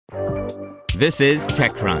This is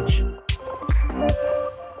TechCrunch.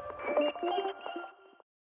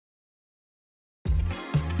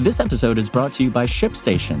 This episode is brought to you by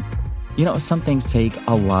ShipStation. You know, some things take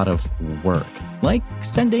a lot of work, like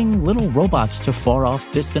sending little robots to far-off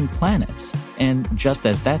distant planets. And just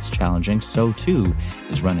as that's challenging, so too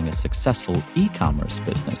is running a successful e-commerce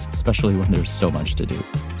business, especially when there's so much to do.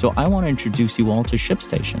 So I want to introduce you all to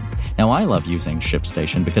ShipStation. Now, I love using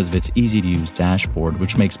ShipStation because of its easy-to-use dashboard,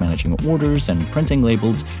 which makes managing orders and printing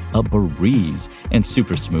labels a breeze and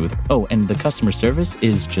super smooth. Oh, and the customer service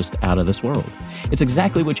is just out of this world. It's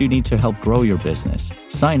exactly what you need to help grow your business.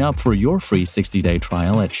 Sign up for your free 60-day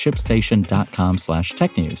trial at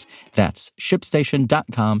shipstation.com/technews. That's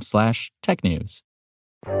shipstation.com/technews.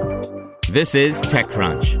 This is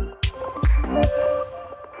TechCrunch.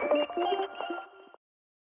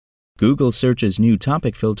 Google Search's new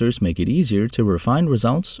topic filters make it easier to refine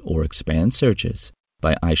results or expand searches,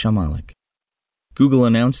 by Aisha Malik. Google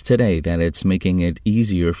announced today that it's making it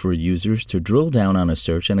easier for users to drill down on a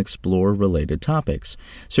search and explore related topics.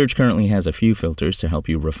 Search currently has a few filters to help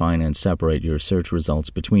you refine and separate your search results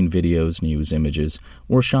between videos, news, images,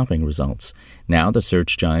 or shopping results. Now, the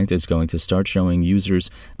search giant is going to start showing users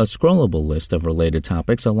a scrollable list of related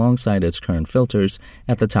topics alongside its current filters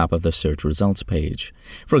at the top of the search results page.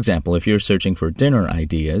 For example, if you're searching for dinner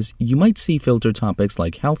ideas, you might see filter topics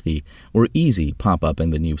like healthy or easy pop up in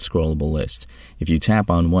the new scrollable list. If you tap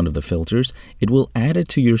on one of the filters, it will add it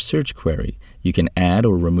to your search query. You can add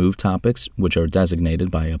or remove topics, which are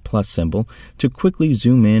designated by a plus symbol, to quickly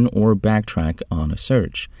zoom in or backtrack on a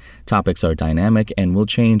search. Topics are dynamic and will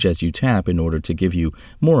change as you tap in order to give you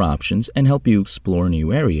more options and help you explore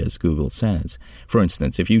new areas, Google says. For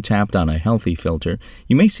instance, if you tapped on a healthy filter,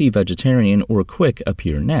 you may see vegetarian or quick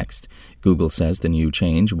appear next. Google says the new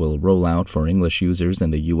change will roll out for English users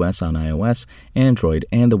in the US on iOS, Android,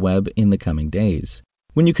 and the web in the coming days.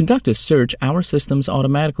 When you conduct a search, our systems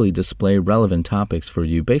automatically display relevant topics for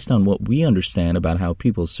you based on what we understand about how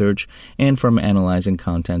people search and from analyzing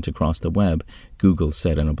content across the web, Google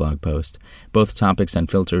said in a blog post. Both topics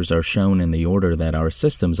and filters are shown in the order that our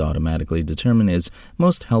systems automatically determine is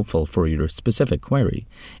most helpful for your specific query.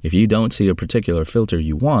 If you don't see a particular filter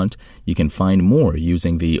you want, you can find more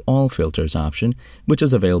using the All Filters option, which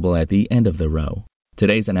is available at the end of the row.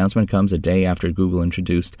 Today's announcement comes a day after Google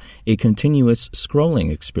introduced a continuous scrolling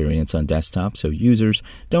experience on desktop so users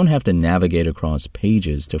don't have to navigate across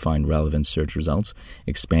pages to find relevant search results,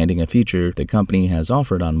 expanding a feature the company has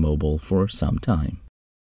offered on mobile for some time.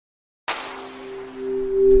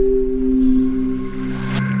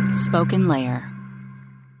 Spoken Layer.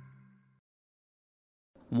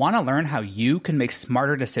 Want to learn how you can make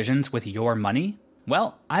smarter decisions with your money?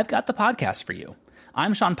 Well, I've got the podcast for you.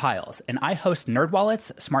 I'm Sean Piles, and I host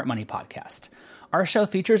NerdWallet's Smart Money Podcast. Our show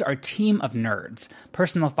features our team of nerds,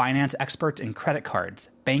 personal finance experts in credit cards,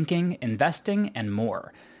 banking, investing, and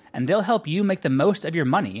more. And they'll help you make the most of your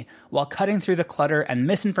money while cutting through the clutter and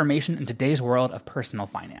misinformation in today's world of personal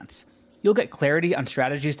finance. You'll get clarity on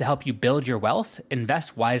strategies to help you build your wealth,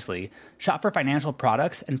 invest wisely, shop for financial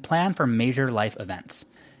products, and plan for major life events.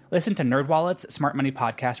 Listen to NerdWallet's Smart Money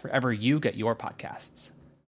Podcast wherever you get your podcasts.